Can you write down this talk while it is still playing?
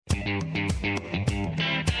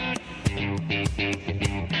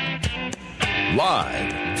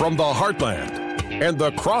Live from the heartland and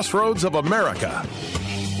the crossroads of America,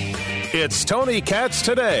 it's Tony Katz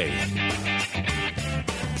Today.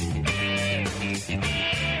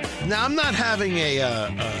 Now, I'm not having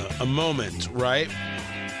a moment, right?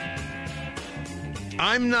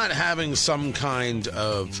 I'm not having some kind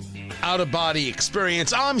of out-of-body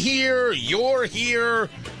experience. I'm here, you're here,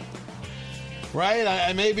 right?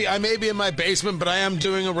 I may be in my basement, but I am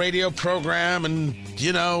doing a radio program, and,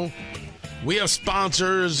 you know, we have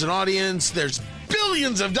sponsors, an audience. There's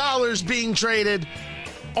billions of dollars being traded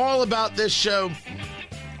all about this show.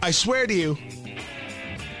 I swear to you,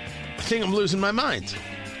 I think I'm losing my mind.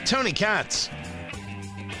 Tony Katz.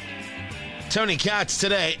 Tony Katz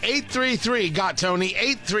today. 833-GOT-TONY.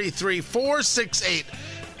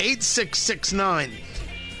 833-468-8669.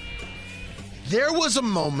 There was a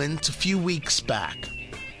moment a few weeks back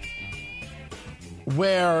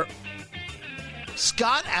where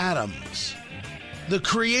Scott Adams, the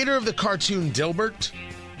creator of the cartoon Dilbert,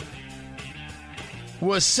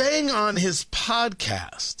 was saying on his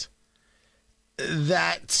podcast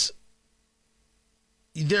that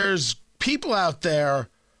there's people out there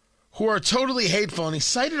who are totally hateful, and he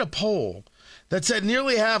cited a poll that said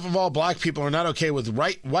nearly half of all black people are not okay with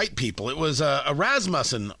white people. It was a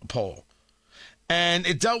Rasmussen poll, and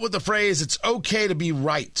it dealt with the phrase, it's okay to be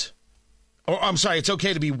right. Or, I'm sorry, it's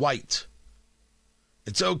okay to be white.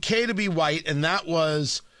 It's okay to be white, and that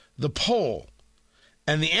was the poll.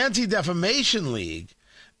 And the Anti-Defamation League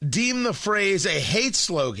deemed the phrase a hate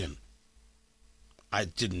slogan. I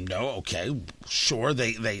didn't know. Okay, sure,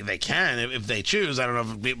 they can if they choose. I don't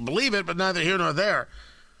know if people believe it, but neither here nor there.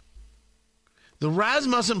 The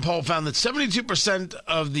Rasmussen poll found that 72%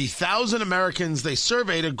 of the 1,000 Americans they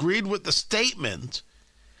surveyed agreed with the statement,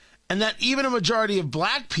 and that even a majority of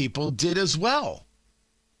black people did as well.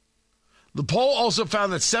 The poll also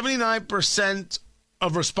found that 79%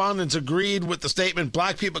 of respondents agreed with the statement,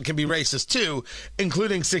 black people can be racist too,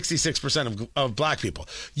 including 66% of black people.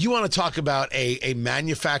 You want to talk about a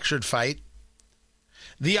manufactured fight?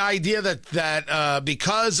 The idea that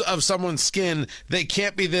because of someone's skin, they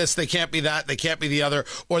can't be this, they can't be that, they can't be the other,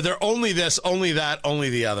 or they're only this, only that, only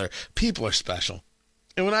the other. People are special.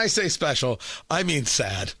 And when I say special, I mean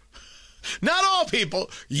sad. Not all people.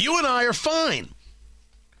 You and I are fine.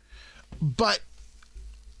 But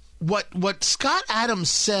what Scott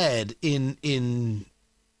Adams said in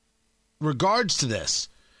regards to this,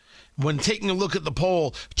 when taking a look at the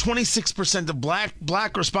poll, 26% of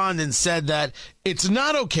black respondents said that it's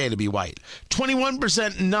not okay to be white.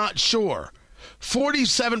 21% not sure.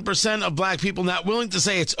 47% of black people not willing to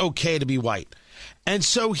say it's okay to be white. And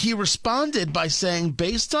so he responded by saying,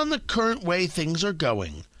 based on the current way things are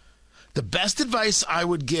going, the best advice I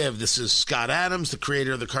would give, this is Scott Adams, the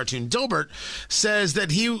creator of the cartoon Dilbert, says that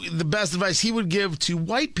the best advice he would give to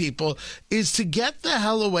white people is to get the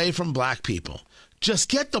hell away from black people. Just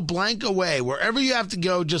get the blank away. Wherever you have to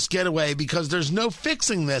go, just get away, because there's no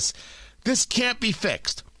fixing this. This can't be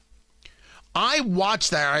fixed. I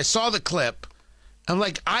watched that. I saw the clip. I'm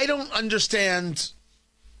like, I don't understand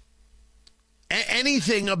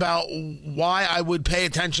anything about why I would pay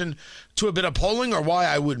attention to a bit of polling, or why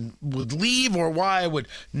I would leave, or why I would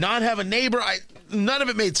not have a neighbor. None of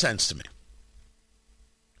it made sense to me.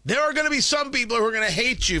 There are going to be some people who are going to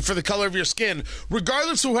hate you for the color of your skin,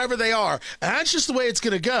 regardless of whoever they are. And that's just the way it's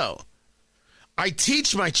going to go. I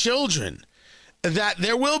teach my children that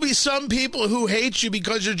there will be some people who hate you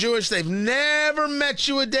because you're Jewish. They've never met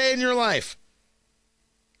you a day in your life.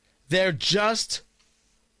 They're just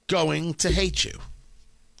going to hate you.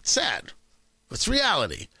 Sad. It's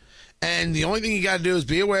reality. And the only thing you got to do is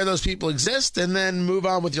be aware those people exist and then move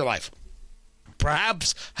on with your life.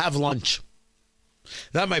 Perhaps have lunch.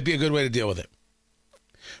 That might be a good way to deal with it.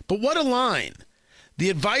 But what a line. The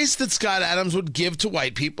advice that Scott Adams would give to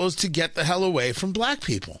white people is to get the hell away from black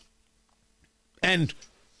people. And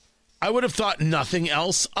I would have thought nothing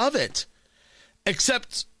else of it.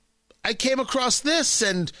 Except I came across this,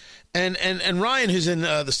 and Ryan, who's in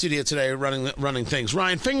the studio today running things.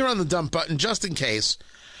 Ryan, finger on the dump button just in case.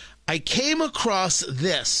 I came across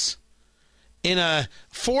this in a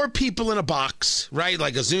 4 people in a box, right?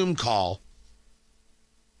 Like a Zoom call.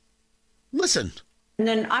 Listen. And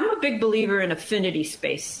then I'm a big believer in affinity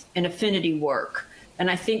space and affinity work. And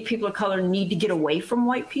I think people of color need to get away from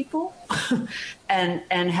white people and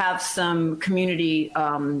have some community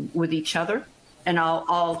with each other. And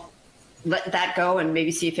I'll let that go and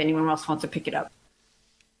maybe see if anyone else wants to pick it up.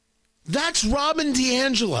 That's Robin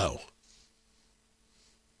DiAngelo.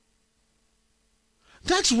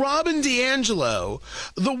 That's Robin DiAngelo,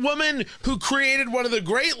 the woman who created one of the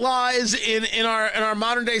great lies in our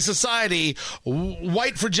modern day society,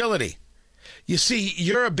 white fragility. You see,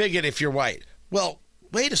 you're a bigot if you're white. Well,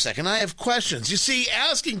 wait a second, I have questions. You see,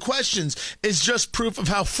 asking questions is just proof of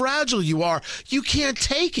how fragile you are. You can't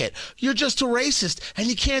take it. You're just a racist, and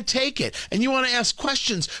you can't take it. And you want to ask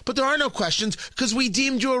questions, but there are no questions because we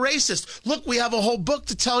deemed you a racist. Look, we have a whole book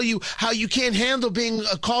to tell you how you can't handle being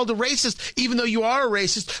called a racist, even though you are a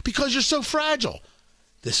racist, because you're so fragile.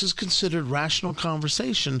 This is considered rational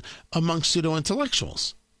conversation among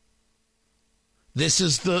pseudo-intellectuals. This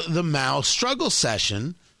is the Mao struggle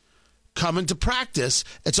session come into practice.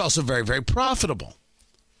 It's also very, very profitable.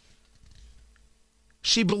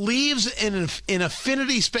 She believes in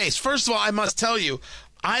affinity space. First of all, I must tell you,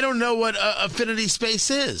 I don't know what affinity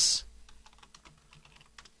space is.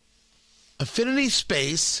 Affinity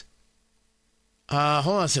space,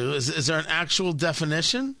 hold on a second, is there an actual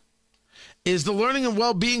definition? Is the learning and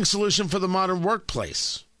well-being solution for the modern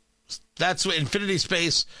workplace. That's what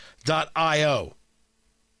infinityspace.io.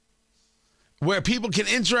 Where people can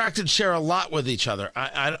interact and share a lot with each other.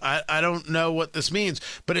 I don't know what this means,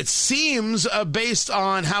 but it seems based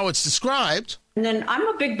on how it's described. And then I'm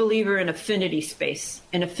a big believer in affinity space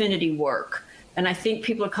and affinity work. And I think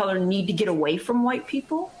people of color need to get away from white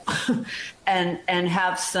people and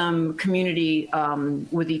have some community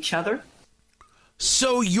with each other.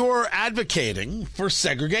 So you're advocating for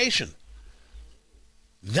segregation.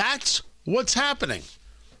 That's what's happening.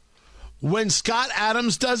 When Scott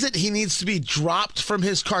Adams does it, he needs to be dropped from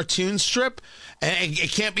his cartoon strip and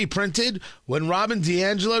it can't be printed. When Robin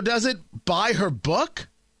DiAngelo does it, buy her book.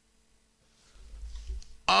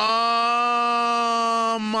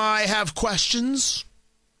 I have questions.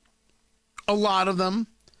 A lot of them.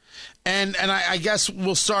 And I guess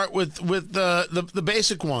we'll start with the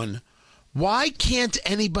basic one. Why can't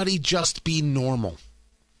anybody just be normal?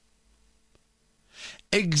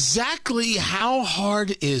 Exactly how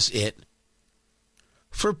hard is it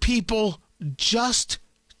for people just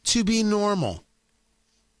to be normal?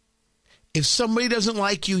 If somebody doesn't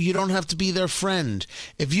like you, you don't have to be their friend.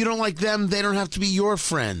 If you don't like them, they don't have to be your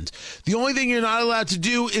friend. The only thing you're not allowed to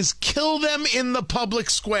do is kill them in the public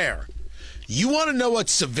square. You want to know what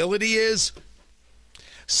civility is?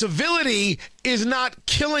 Civility is not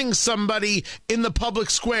killing somebody in the public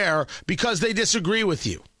square because they disagree with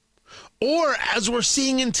you. Or, as we're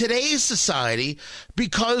seeing in today's society,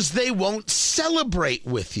 because they won't celebrate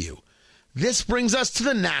with you. This brings us to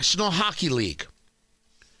the National Hockey League.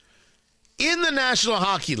 In the National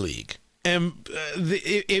Hockey League, and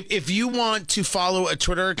if you want to follow a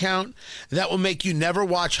Twitter account that will make you never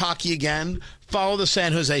watch hockey again, follow the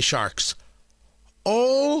San Jose Sharks.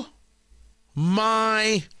 Oh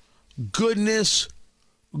my goodness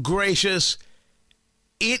gracious.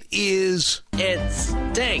 It stinks.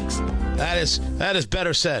 That is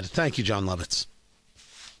better said. Thank you, John Lovitz.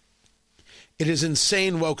 It is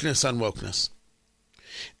insane wokeness on wokeness.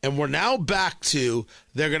 And we're now back to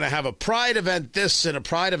they're going to have a pride event this and a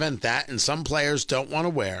pride event that, and some players don't want to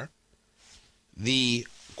wear the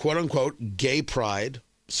quote-unquote gay pride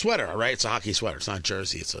sweater, all right? It's a hockey sweater. It's not a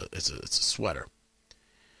jersey. It's a sweater.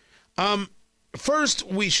 First,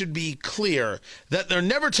 we should be clear that they're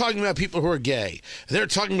never talking about people who are gay. They're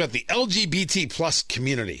talking about the LGBT plus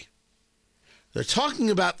community. They're talking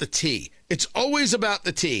about the T. It's always about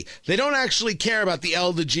the T. They don't actually care about the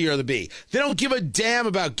L, the G, or the B. They don't give a damn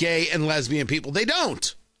about gay and lesbian people. They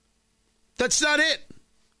don't. That's not it.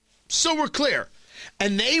 So we're clear.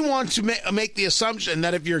 And they want to make the assumption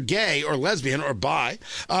that if you're gay or lesbian or bi,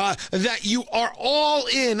 that you are all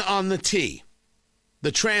in on the T.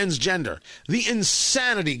 The transgender, the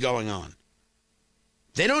insanity going on.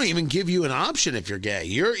 They don't even give you an option if you're gay.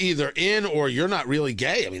 You're either in or you're not really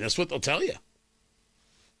gay. I mean, that's what they'll tell you.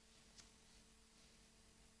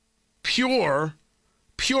 Pure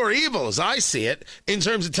evil, as I see it, in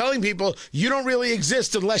terms of telling people you don't really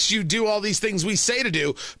exist unless you do all these things we say to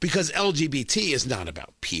do, because LGBT is not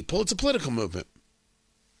about people. It's a political movement.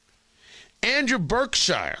 Andrew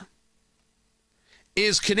Berkshire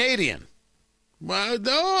is Canadian. Well,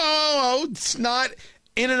 no, it's not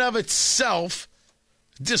in and of itself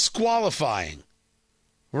disqualifying,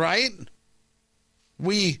 right?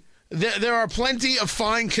 There are plenty of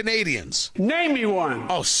fine Canadians. Name me one.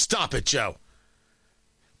 Oh, stop it, Joe.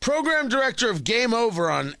 Program director of Game Over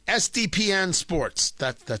on SDPN Sports.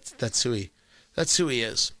 That's who he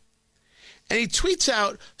is. And he tweets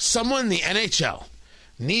out, someone in the NHL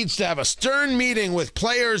needs to have a stern meeting with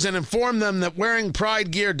players and inform them that wearing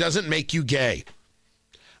pride gear doesn't make you gay.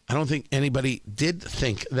 I don't think anybody did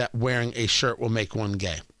think that wearing a shirt will make one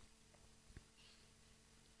gay.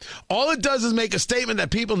 All it does is make a statement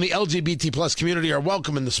that people in the LGBT plus community are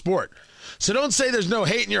welcome in the sport. So don't say there's no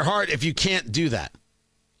hate in your heart if you can't do that.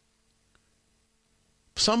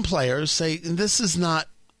 Some players say, this is not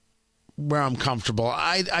where I'm comfortable.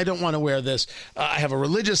 I don't want to wear this. I have a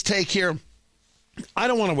religious take here. I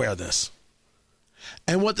don't want to wear this.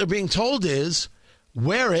 And what they're being told is,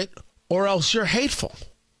 wear it or else you're hateful.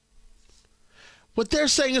 What they're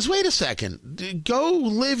saying is, wait a second, go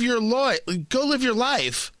live your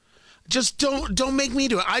life. Just don't make me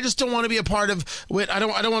do it. I just don't want to be a part of it. I don't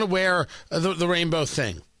want to wear the rainbow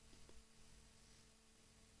thing.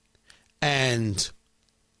 And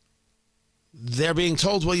they're being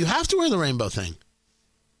told, well, you have to wear the rainbow thing.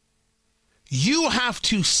 You have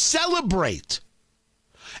to celebrate.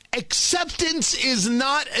 Acceptance is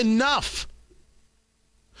not enough.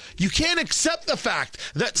 You can't accept the fact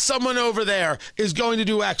that someone over there is going to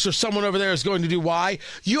do X or someone over there is going to do Y.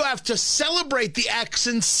 You have to celebrate the X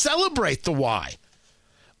and celebrate the Y.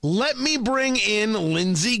 Let me bring in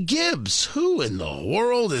Lindsay Gibbs. Who in the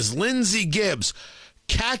world is Lindsay Gibbs?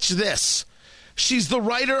 Catch this. She's the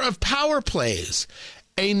writer of Power Plays,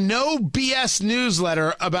 a no BS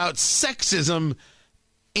newsletter about sexism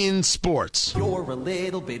in sports. You're a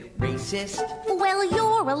little bit racist. Well,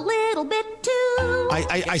 you're a little bit too.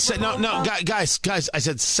 I said no, guys. I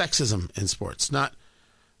said sexism in sports, not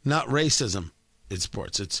racism in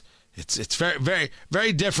sports. It's very, very,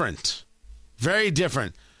 very different. Very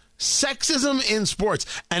different. Sexism in sports,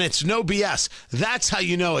 and it's no BS. That's how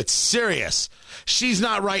you know it's serious. She's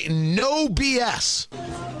not writing no BS.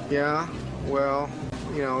 Yeah, well,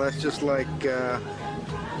 that's just like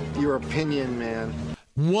your opinion, man.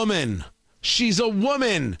 Woman. She's a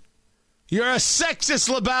woman. You're a sexist,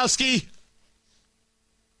 Lebowski.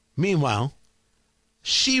 Meanwhile,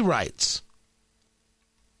 she writes,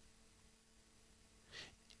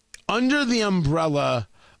 under the umbrella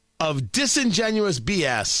of disingenuous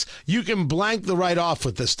BS, you can blank the right off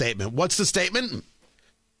with this statement. What's the statement?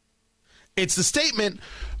 It's the statement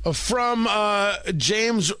from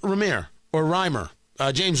James Reimer, or Reimer.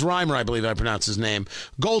 James Reimer, I believe I pronounce his name,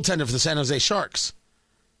 goaltender for the San Jose Sharks.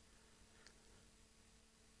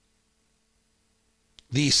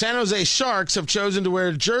 The San Jose Sharks have chosen to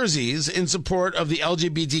wear jerseys in support of the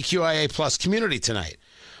LGBTQIA plus community tonight.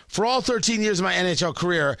 For all 13 years of my NHL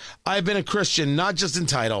career, I've been a Christian, not just in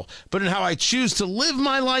title, but in how I choose to live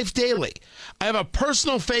my life daily. I have a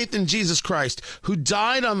personal faith in Jesus Christ, who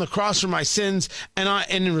died on the cross for my sins, and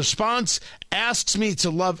in response, asks me to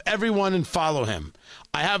love everyone and follow him.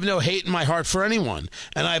 I have no hate in my heart for anyone,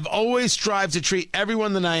 and I've always strived to treat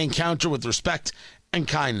everyone that I encounter with respect and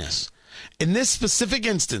kindness. In this specific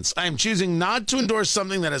instance, I am choosing not to endorse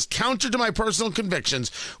something that is counter to my personal convictions,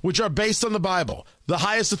 which are based on the Bible, the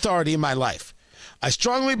highest authority in my life. I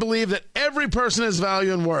strongly believe that every person has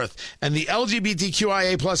value and worth, and the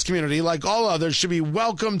LGBTQIA plus community, like all others, should be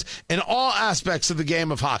welcomed in all aspects of the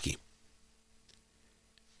game of hockey.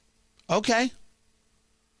 Okay.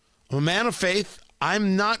 I'm a man of faith.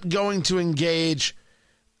 I'm not going to engage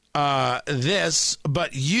this,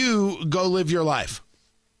 but you go live your life.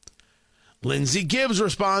 Lindsay Gibbs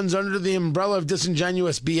responds, under the umbrella of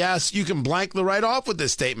disingenuous BS, you can blank the right off with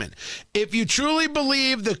this statement. If you truly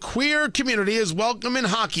believe the queer community is welcome in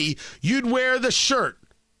hockey, you'd wear the shirt.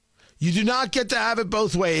 You do not get to have it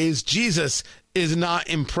both ways. Jesus is not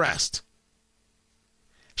impressed.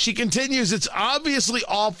 She continues, it's obviously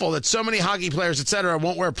awful that so many hockey players, etc.,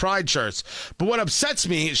 won't wear pride shirts. But what upsets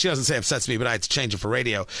me, she doesn't say upsets me, but I had to change it for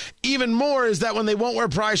radio, even more is that when they won't wear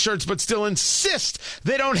pride shirts but still insist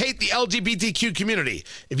they don't hate the LGBTQ community.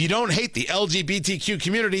 If you don't hate the LGBTQ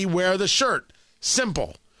community, wear the shirt.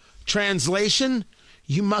 Simple. Translation,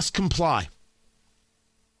 you must comply.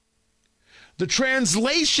 The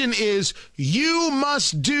translation is, you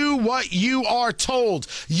must do what you are told.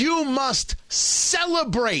 You must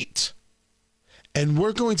celebrate. And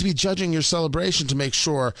we're going to be judging your celebration to make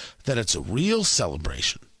sure that it's a real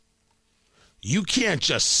celebration. You can't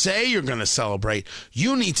just say you're going to celebrate.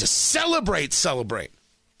 You need to celebrate.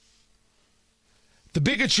 The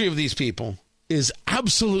bigotry of these people is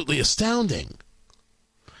absolutely astounding.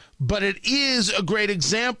 But it is a great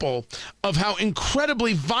example of how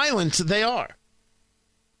incredibly violent they are.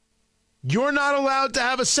 You're not allowed to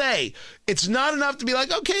have a say. It's not enough to be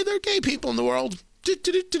like, okay, there are gay people in the world.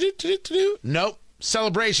 Nope.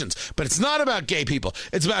 Celebrations. But it's not about gay people.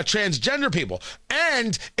 It's about transgender people.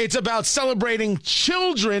 And it's about celebrating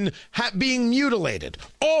children being mutilated.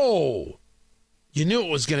 Oh, you knew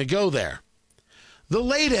it was going to go there. The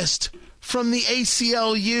latest from the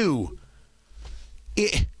ACLU.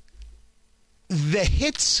 The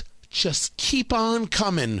hits just keep on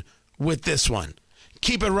coming with this one.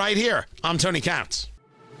 Keep it right here. I'm Tony Katz.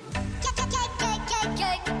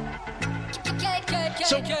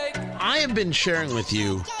 So I have been sharing with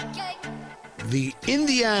you the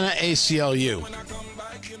Indiana ACLU.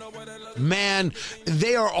 Man,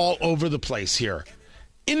 they are all over the place here.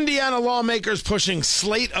 Indiana lawmakers pushing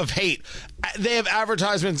slate of hate. They have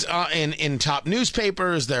advertisements in top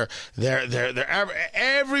newspapers. They're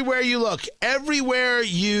everywhere you look. Everywhere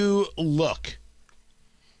you look.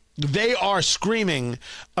 They are screaming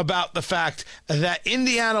about the fact that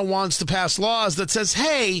Indiana wants to pass laws that says,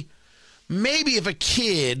 hey, maybe if a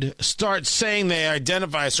kid starts saying they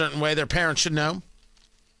identify a certain way, their parents should know.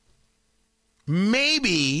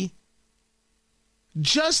 Maybe,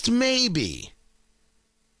 just maybe,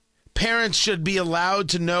 parents should be allowed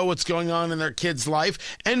to know what's going on in their kid's life.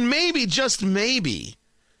 And maybe, just maybe,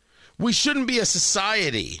 we shouldn't be a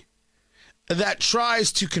society that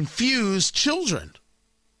tries to confuse children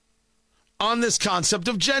on this concept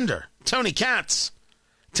of gender. Tony Katz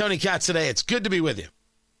today. It's good to be with you.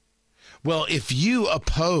 Well, if you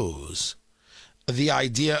oppose the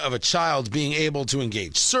idea of a child being able to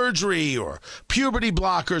engage surgery or puberty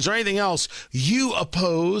blockers or anything else, you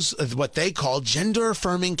oppose what they call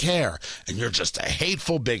gender-affirming care, and you're just a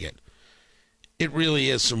hateful bigot. It really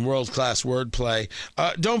is some world-class wordplay.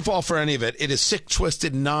 Don't fall for any of it. It is sick,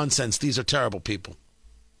 twisted nonsense. These are terrible people.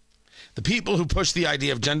 The people who push the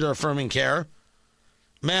idea of gender-affirming care,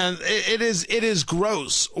 man, it is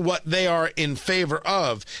gross what they are in favor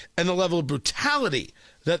of and the level of brutality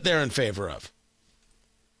that they're in favor of.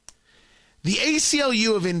 The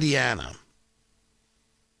ACLU of Indiana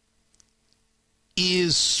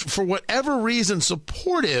is, for whatever reason,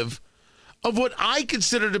 supportive of what I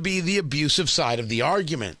consider to be the abusive side of the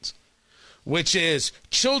argument, which is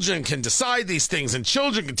children can decide these things and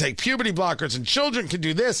children can take puberty blockers and children can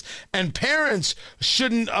do this and parents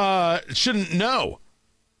shouldn't know.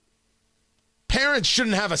 Parents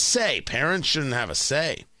shouldn't have a say. Parents shouldn't have a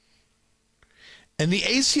say. And the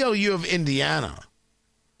ACLU of Indiana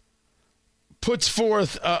puts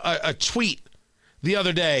forth a tweet the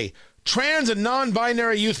other day. Trans and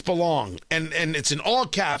non-binary youth belong. And it's in all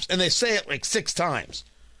caps. And they say it like 6 times.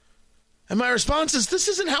 And my response is, this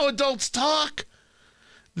isn't how adults talk.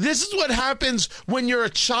 This is what happens when you're a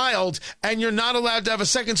child and you're not allowed to have a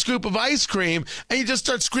second scoop of ice cream and you just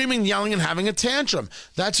start screaming, yelling, and having a tantrum.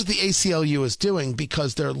 That's what the ACLU is doing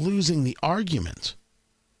because they're losing the argument.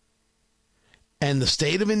 And the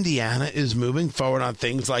state of Indiana is moving forward on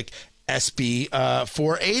things like SB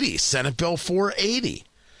 480, Senate Bill 480.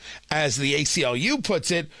 As the ACLU puts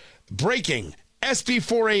it, breaking SB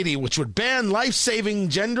 480, which would ban life-saving,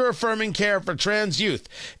 gender-affirming care for trans youth,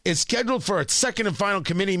 is scheduled for its second and final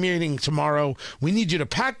committee meeting tomorrow. We need you to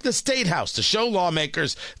pack the State House to show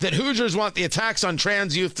lawmakers that Hoosiers want the attacks on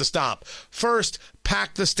trans youth to stop. First,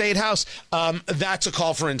 pack the State House. That's a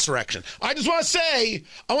call for insurrection. I want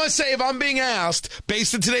to say, if I'm being asked,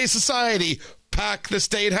 based in today's society, pack the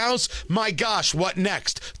State House? My gosh, what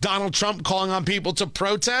next? Donald Trump calling on people to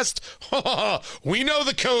protest? We know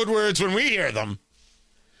the code words when we hear them.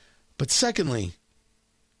 But secondly,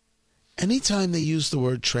 anytime they use the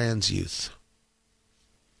word trans youth,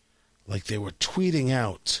 like they were tweeting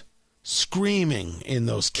out, screaming in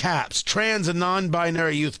those caps, trans and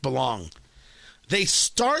non-binary youth belong, they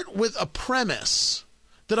start with a premise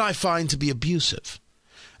that I find to be abusive.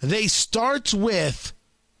 They start with,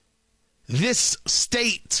 this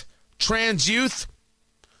state, trans youth,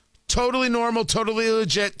 totally normal, totally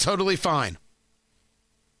legit, totally fine.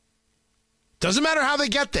 Doesn't matter how they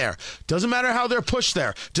get there. Doesn't matter how they're pushed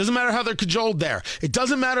there. Doesn't matter how they're cajoled there. It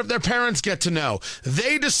doesn't matter if their parents get to know.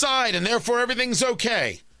 They decide, and therefore everything's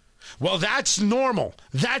okay. Well, that's normal.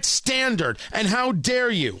 That's standard. And how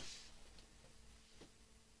dare you?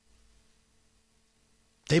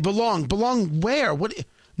 They belong. Belong where? What?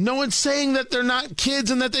 No one's saying that they're not kids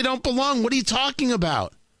and that they don't belong. What are you talking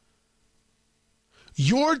about?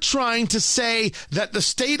 You're trying to say that the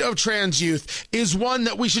state of trans youth is one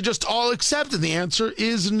that we should just all accept, and the answer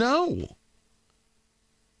is no.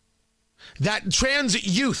 That trans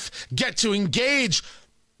youth get to engage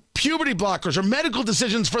puberty blockers or medical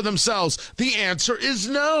decisions for themselves, the answer is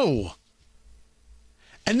no.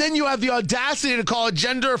 And then you have the audacity to call it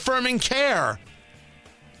gender-affirming care.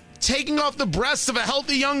 Taking off the breasts of a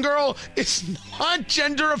healthy young girl is not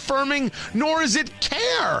gender affirming, nor is it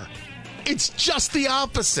care. It's just the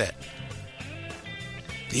opposite.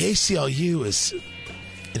 The ACLU is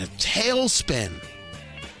in a tailspin,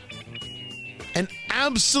 an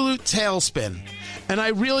absolute tailspin. And I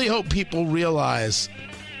really hope people realize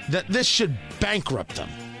that this should bankrupt them.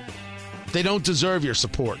 They don't deserve your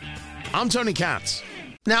support. I'm Tony Katz.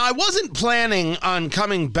 Now, I wasn't planning on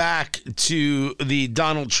coming back to the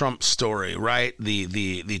Donald Trump story, right?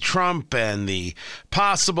 The Trump and the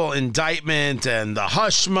possible indictment and the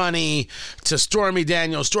hush money to Stormy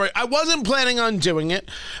Daniels story. I wasn't planning on doing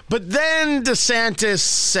it, but then DeSantis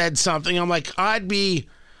said something. I'm like, I'd be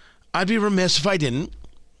remiss if I didn't.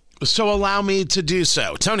 So allow me to do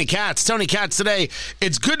so. Tony Katz today.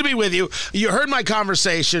 It's good to be with you. You heard my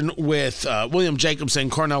conversation with William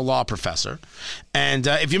Jacobson, Cornell law professor. And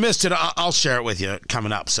if you missed it, I'll share it with you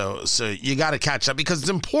coming up. So you got to catch up because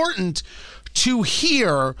it's important to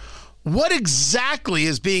hear what exactly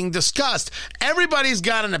is being discussed. Everybody's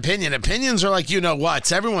got an opinion. Opinions are like, you know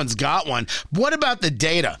what? Everyone's got one. What about the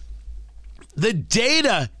data? The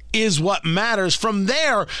data is what matters. From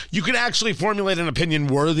there, you can actually formulate an opinion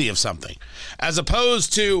worthy of something, as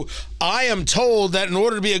opposed to, I am told that in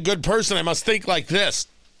order to be a good person, I must think like this.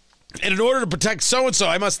 And in order to protect so-and-so,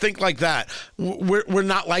 I must think like that. We're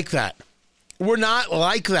not like that. We're not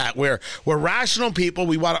like that. We're rational people.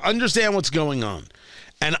 We want to understand what's going on.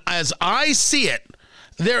 And as I see it,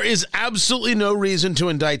 there is absolutely no reason to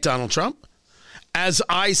indict Donald Trump. As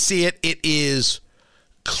I see it, it is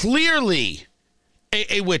clearly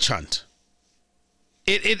a witch hunt.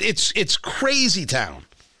 It's crazy town.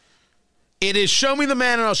 It is show me the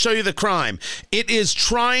man and I'll show you the crime. It is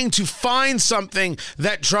trying to find something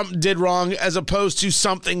that Trump did wrong as opposed to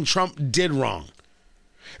something Trump did wrong.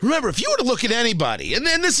 Remember, if you were to look at anybody, and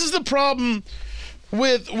then this is the problem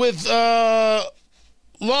with law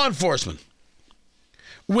enforcement,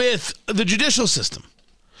 with the judicial system,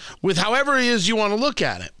 with however it is you want to look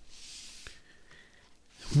at it.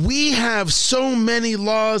 We have so many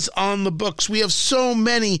laws on the books. We have so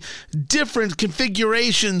many different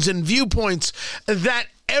configurations and viewpoints that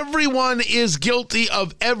everyone is guilty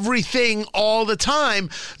of everything all the time.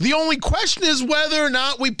 The only question is whether or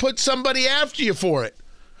not we put somebody after you for it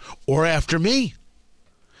or after me.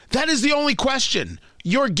 That is the only question.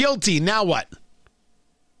 You're guilty. Now what?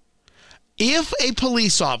 If a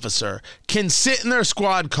police officer can sit in their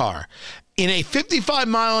squad car in a 55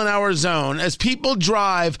 mile an hour zone as people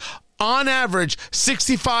drive on average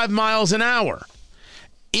 65 miles an hour,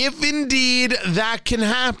 if indeed that can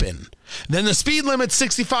happen, then the speed limit's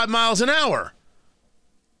 65 miles an hour.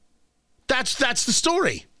 That's the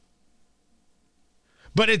story.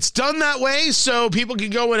 But it's done that way so people can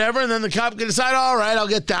go whatever, and then the cop can decide, all right, I'll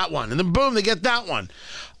get that one. And then boom, they get that one.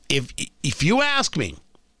 If you ask me,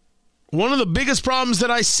 one of the biggest problems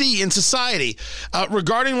that I see in society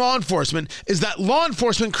regarding law enforcement is that law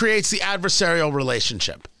enforcement creates the adversarial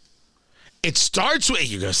relationship. It starts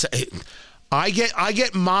with, you're going to say, I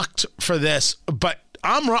get mocked for this, but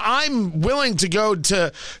I'm willing to go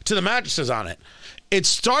to the mattresses on it. It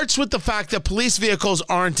starts with the fact that police vehicles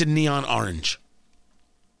aren't in neon orange.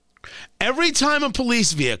 Every time a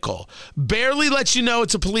police vehicle barely lets you know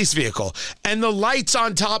it's a police vehicle and the lights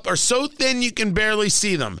on top are so thin you can barely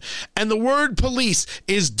see them, and the word police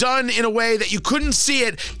is done in a way that you couldn't see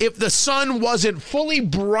it if the sun wasn't fully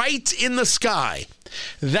bright in the sky,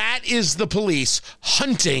 that is the police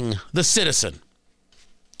hunting the citizen.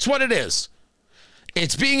 It's what it is.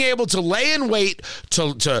 It's being able to lay in wait,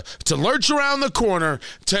 to lurch around the corner,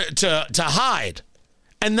 to hide.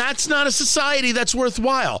 And that's not a society that's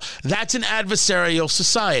worthwhile. That's an adversarial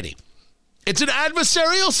society. It's an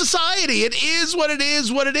adversarial society. It is what it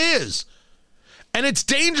is, what it is. And it's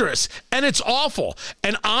dangerous, and it's awful.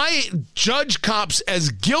 And I judge cops as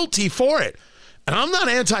guilty for it. And I'm not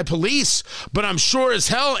anti-police, but I'm sure as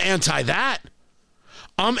hell anti-that.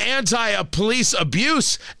 I'm anti-police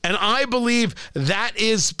abuse, and I believe that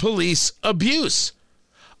is police abuse.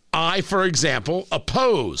 I, for example,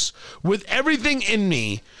 oppose with everything in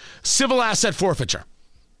me civil asset forfeiture.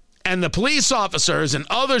 And the police officers and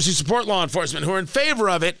others who support law enforcement who are in favor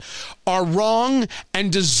of it are wrong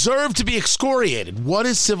and deserve to be excoriated. What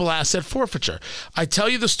is civil asset forfeiture? I tell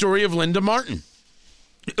you the story of Linda Martin.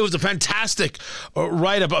 It was a fantastic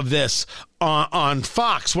write-up of this on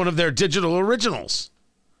Fox, one of their digital originals.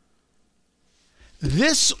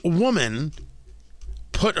 This woman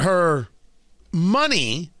put her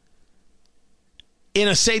money in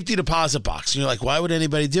a safety deposit box. And you're like, why would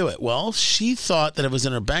anybody do it? Well, she thought that it was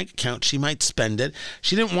in her bank account. She might spend it.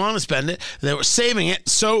 She didn't want to spend it. They were saving it.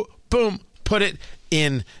 So, boom, put it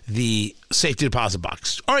in the safety deposit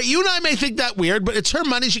box. All right, you and I may think that weird, but it's her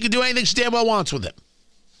money. She can do anything she damn well wants with it.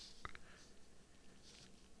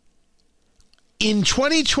 In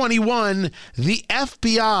 2021, the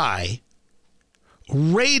FBI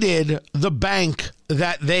raided the bank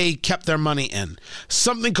that they kept their money in.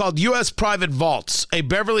 Something called U.S. Private Vaults, a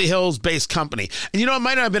Beverly Hills-based company. And you know, it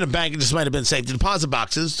might not have been a bank. It just might have been safety deposit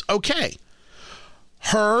boxes. Okay.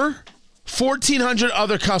 her, 1,400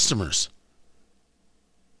 other customers.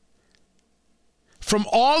 From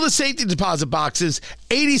all the safety deposit boxes,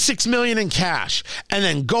 $86 million in cash, and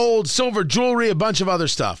then gold, silver, jewelry, a bunch of other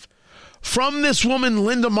stuff. From this woman,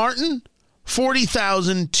 Linda Martin,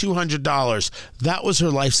 $40,200. That was her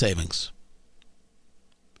life savings.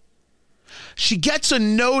 She gets a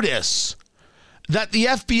notice that the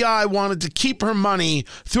FBI wanted to keep her money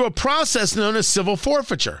through a process known as civil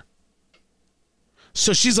forfeiture.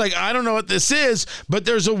 So she's like, I don't know what this is, but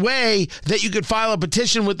there's a way that you could file a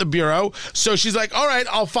petition with the Bureau. So she's like, all right,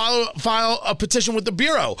 I'll file a petition with the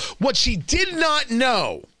Bureau. What she did not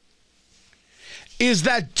know is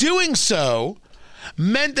that doing so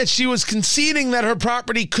meant that she was conceding that her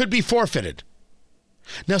property could be forfeited.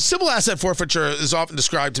 Now, civil asset forfeiture is often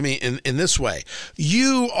described to me in this way.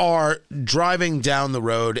 You are driving down the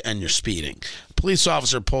road and you're speeding. Police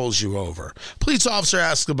officer pulls you over. Police officer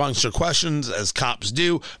asks a bunch of questions, as cops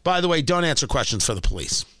do. By the way, don't answer questions for the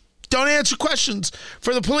police. Don't answer questions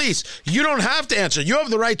for the police. You don't have to answer. You have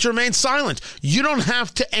the right to remain silent. You don't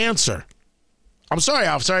have to answer. I'm sorry,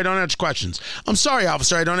 officer, I don't answer questions. I'm sorry,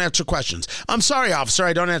 officer, I don't answer questions. I'm sorry, officer,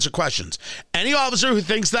 I don't answer questions. Any officer who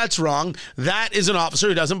thinks that's wrong, that is an officer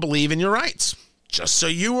who doesn't believe in your rights. Just so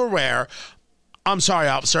you are aware, I'm sorry,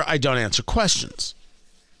 officer, I don't answer questions.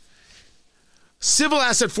 Civil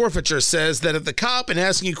asset forfeiture says that if the cop in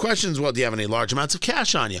asking you questions, well, do you have any large amounts of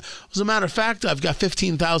cash on you? As a matter of fact, I've got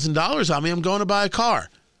 $15,000 on me. I'm going to buy a car.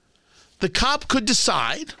 The cop could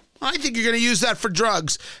decide, I think you're going to use that for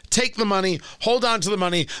drugs. Take the money, hold on to the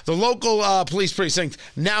money. The local police precinct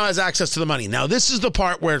now has access to the money. Now, this is the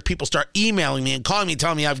part where people start emailing me and calling me,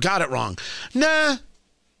 telling me I've got it wrong. No.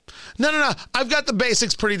 I've got the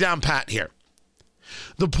basics pretty down pat here.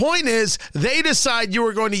 The point is, they decide you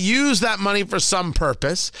are going to use that money for some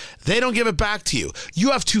purpose. They don't give it back to you.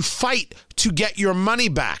 You have to fight to get your money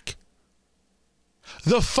back.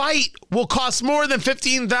 The fight will cost more than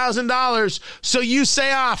 $15,000, so you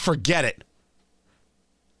say, forget it.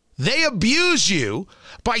 They abuse you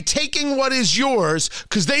by taking what is yours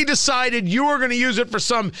because they decided you were going to use it for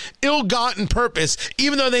some ill-gotten purpose,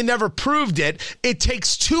 even though they never proved it. It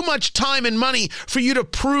takes too much time and money for you to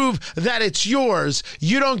prove that it's yours.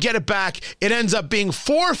 You don't get it back. It ends up being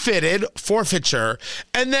forfeiture,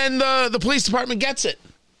 and then the police department gets it.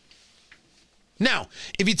 Now,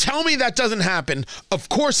 if you tell me that doesn't happen, of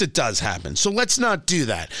course it does happen. So let's not do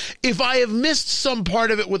that. If I have missed some part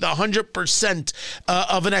of it with 100%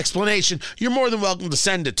 of an explanation, you're more than welcome to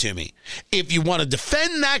send it to me. If you want to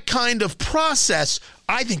defend that kind of process,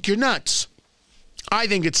 I think you're nuts. I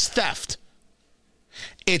think it's theft.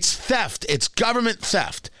 It's theft. It's government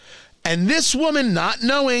theft. And this woman, not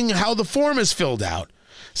knowing how the form is filled out,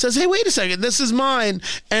 says, hey, wait a second, this is mine,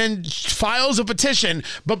 and files a petition,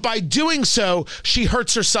 but by doing so, she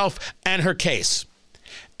hurts herself and her case.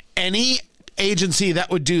 Any agency that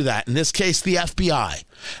would do that, in this case, the FBI,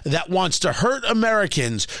 that wants to hurt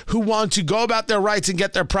Americans who want to go about their rights and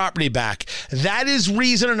get their property back, that is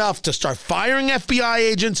reason enough to start firing FBI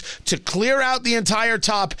agents, to clear out the entire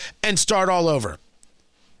top and start all over.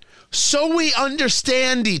 So we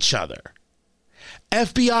understand each other.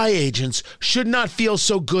 FBI agents should not feel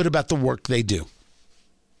so good about the work they do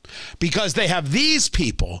because they have these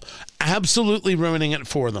people absolutely ruining it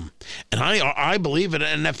for them. And I believe it,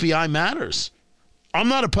 and FBI matters. I'm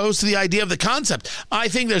not opposed to the idea of the concept. I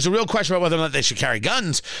think there's a real question about whether or not they should carry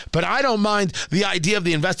guns, but I don't mind the idea of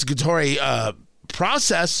the investigatory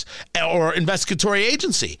process or investigatory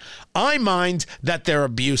agency. I mind that they're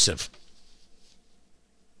abusive.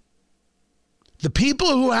 The people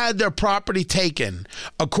who had their property taken,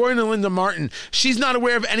 according to Linda Martin, she's not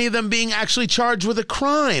aware of any of them being actually charged with a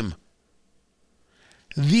crime.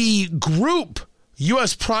 The group,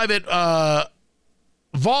 U.S. Private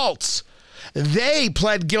Vaults, they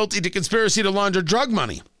pled guilty to conspiracy to launder drug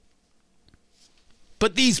money.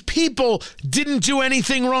 But these people didn't do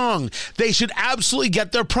anything wrong. They should absolutely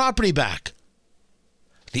get their property back.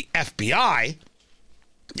 The FBI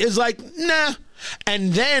is like, nah,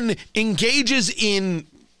 and then engages in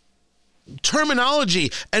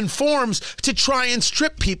terminology and forms to try and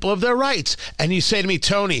strip people of their rights. And you say to me,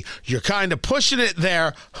 Tony, you're kind of pushing it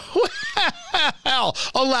there. Well,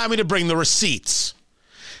 allow me to bring the receipts.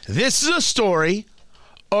 This is a story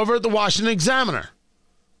over at the Washington Examiner.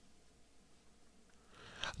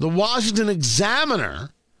 The Washington Examiner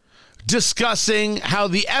discussing how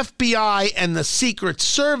the FBI and the Secret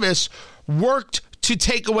Service worked to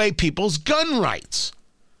take away people's gun rights.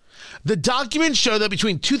 The documents show that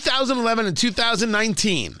between 2011 and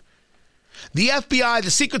 2019, The FBI,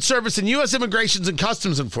 the Secret Service, and U.S. Immigration and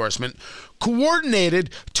Customs Enforcement coordinated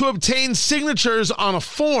to obtain signatures on a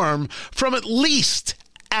form from at least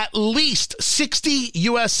 60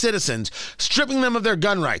 U.S. citizens, stripping them of their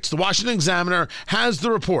gun rights. The Washington Examiner has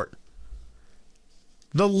the report.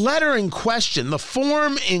 The letter in question, the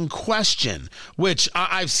form in question, which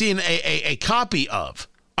I've seen a copy of,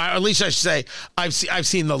 or at least I should say I've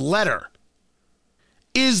seen the letter,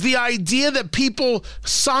 is the idea that people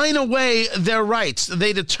sign away their rights.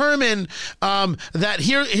 They determine that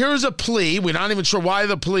here's a plea. We're not even sure why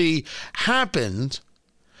the plea happened.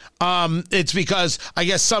 It's because I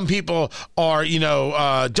guess some people are,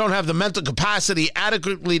 don't have the mental capacity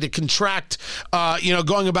adequately to contract,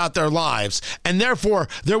 going about their lives. And therefore,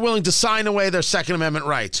 they're willing to sign away their Second Amendment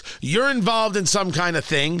rights. You're involved in some kind of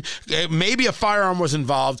thing. Maybe a firearm was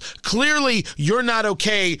involved. Clearly, you're not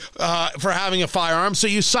okay for having a firearm, so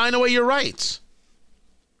you sign away your rights.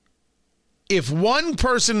 If one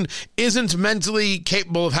person isn't mentally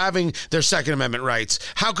capable of having their Second Amendment rights,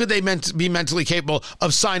 how could they be mentally capable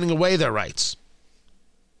of signing away their rights?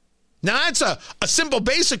 Now, that's a simple,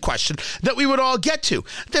 basic question that we would all get to.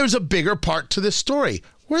 There's a bigger part to this story.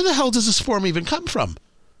 Where the hell does this form even come from?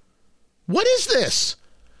 What is this?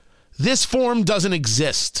 This form doesn't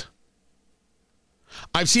exist.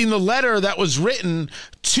 I've seen the letter that was written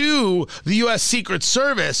to the U.S. Secret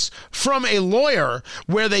Service from a lawyer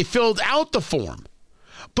where they filled out the form.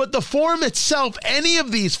 But the form itself, any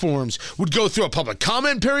of these forms, would go through a public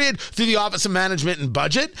comment period, through the Office of Management and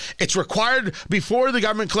Budget. It's required before the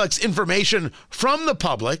government collects information from the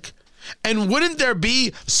public. And wouldn't there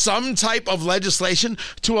be some type of legislation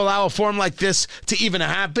to allow a form like this to even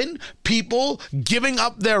happen? People giving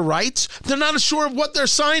up their rights? They're not sure of what they're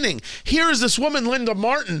signing. Here is this woman, Linda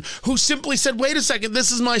Martin, who simply said, wait a second, this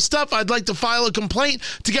is my stuff. I'd like to file a complaint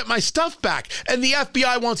to get my stuff back. And the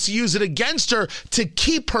FBI wants to use it against her to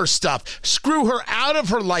keep her stuff, screw her out of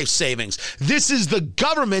her life savings. This is the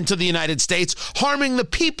government of the United States harming the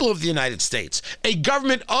people of the United States. A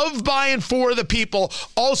government of, by, and for the people,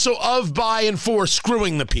 also of, by, and for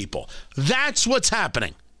screwing the people. That's what's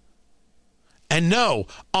happening. And no,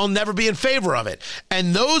 I'll never be in favor of it.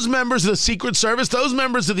 And those members of the Secret Service, those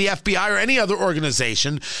members of the FBI or any other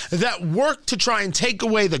organization that work to try and take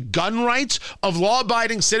away the gun rights of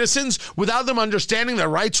law-abiding citizens without them understanding their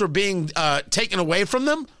rights were being taken away from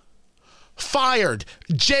them, fired,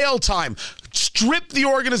 jail time, strip the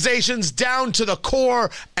organizations down to the core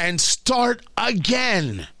and start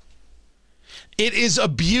again. It is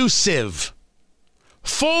abusive,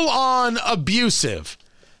 full-on abusive.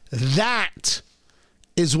 That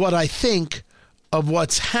is what I think of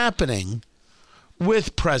what's happening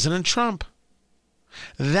with President Trump.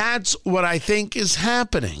 That's what I think is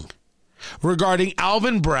happening regarding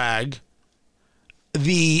Alvin Bragg,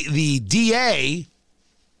 the DA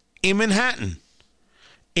in Manhattan.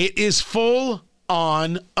 It is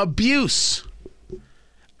full-on abuse.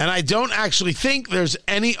 And I don't actually think there's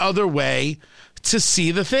any other way to see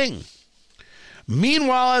the thing.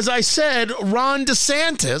 Meanwhile, as I said, Ron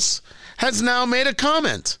DeSantis has now made a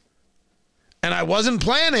comment. And I wasn't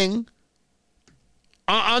planning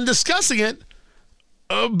on discussing it,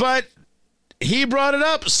 but he brought it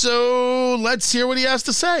up. So let's hear what he has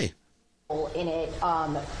to say. In it,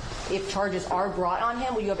 if charges are brought on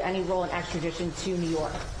him, will you have any role in extradition to New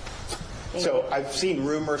York? So I've seen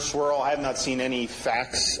rumors swirl. I have not seen any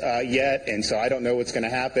facts yet, and so I don't know what's going to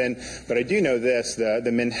happen. But I do know this. The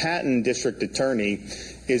Manhattan District Attorney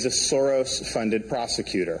is a Soros-funded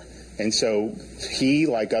prosecutor. And so he,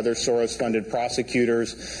 like other Soros-funded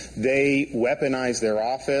prosecutors, they weaponize their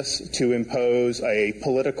office to impose a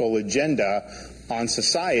political agenda on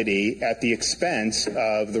society at the expense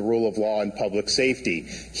of the rule of law and public safety.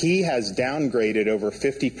 He has downgraded over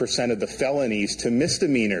 50% of the felonies to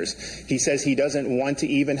misdemeanors. He says he doesn't want to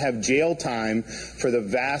even have jail time for the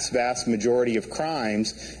vast, vast majority of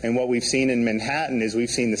crimes. And what we've seen in Manhattan is we've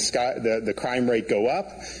seen the crime rate go up,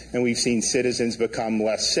 and we've seen citizens become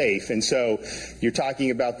less safe. And so you're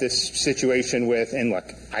talking about this situation with, and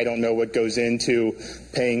look, I don't know what goes into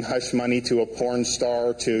paying hush money to a porn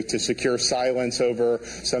star to secure silence over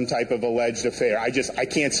some type of alleged affair. I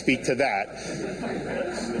can't speak to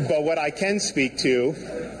that. But what I can speak to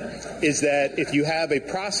is that if you have a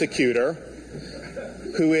prosecutor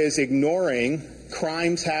who is ignoring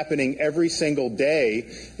crimes happening every single day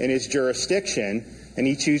in his jurisdiction, and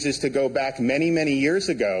he chooses to go back many, many years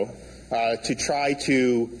ago to try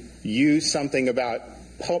to use something about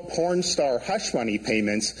porn star hush money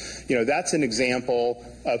payments, that's an example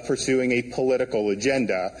of pursuing a political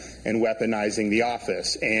agenda and weaponizing the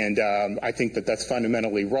office. And I think that that's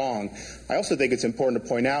fundamentally wrong. I also think it's important to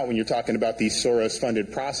point out when you're talking about these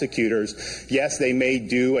Soros-funded prosecutors, yes, they may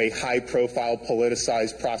do a high-profile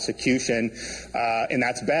politicized prosecution, and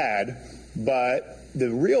that's bad, but the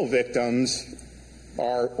real victims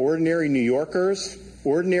are ordinary New Yorkers,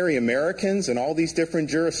 ordinary Americans in all these different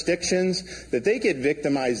jurisdictions, that they get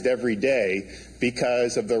victimized every day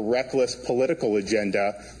because of the reckless political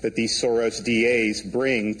agenda that these Soros DAs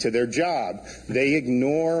bring to their job. They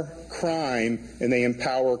ignore crime and they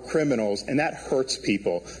empower criminals, and that hurts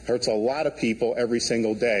people, hurts a lot of people every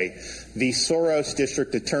single day. These Soros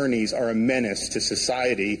district attorneys are a menace to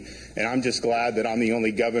society, and I'm just glad that I'm the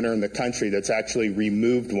only governor in the country that's actually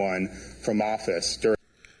removed one from office.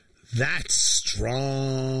 That's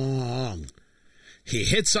strong. He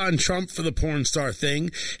hits on Trump for the porn star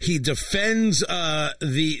thing. He defends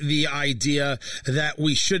the idea that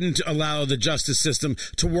we shouldn't allow the justice system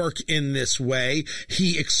to work in this way.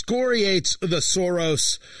 He excoriates the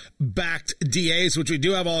Soros-backed DAs, which we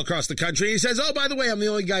do have all across the country. He says, oh, by the way, I'm the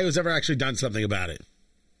only guy who's ever actually done something about it.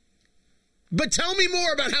 But tell me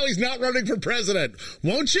more about how he's not running for president,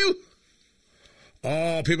 won't you?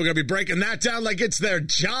 Oh, people are going to be breaking that down like it's their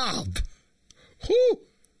job. Whew.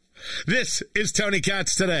 This is Tony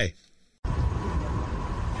Katz Today.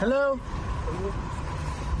 Hello?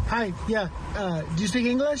 Hi, yeah. Do you speak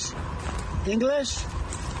English? English?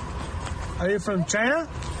 Are you from China?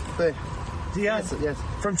 Sí. Yeah. Yes.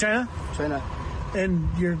 From China? China. And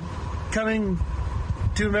you're coming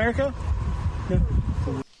to America? No.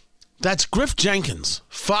 That's Griff Jenkins,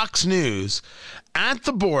 Fox News, at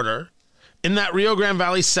the border in that Rio Grande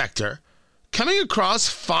Valley sector, coming across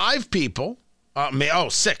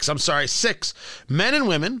six men and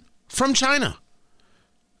women from China,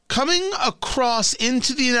 coming across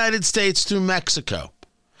into the United States through Mexico.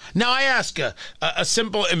 Now, I ask a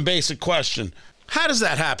simple and basic question. How does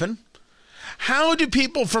that happen? How do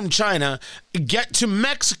people from China get to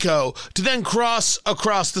Mexico to then cross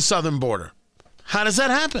across the southern border? How does that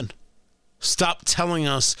happen? Stop telling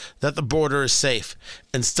us that the border is safe,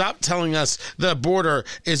 and stop telling us the border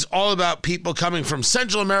is all about people coming from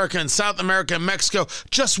Central America and South America and Mexico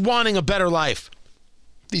just wanting a better life.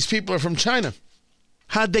 These people are from China.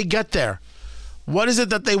 How'd they get there? What is it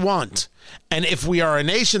that they want? And if we are a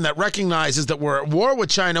nation that recognizes that we're at war with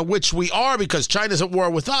China, which we are because China's at war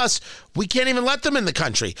with us, we can't even let them in the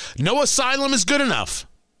country. No asylum is good enough.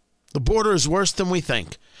 The border is worse than we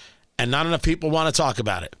think, and not enough people want to talk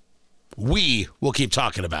about it. We will keep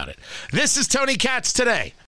talking about it. This is Tony Katz Today.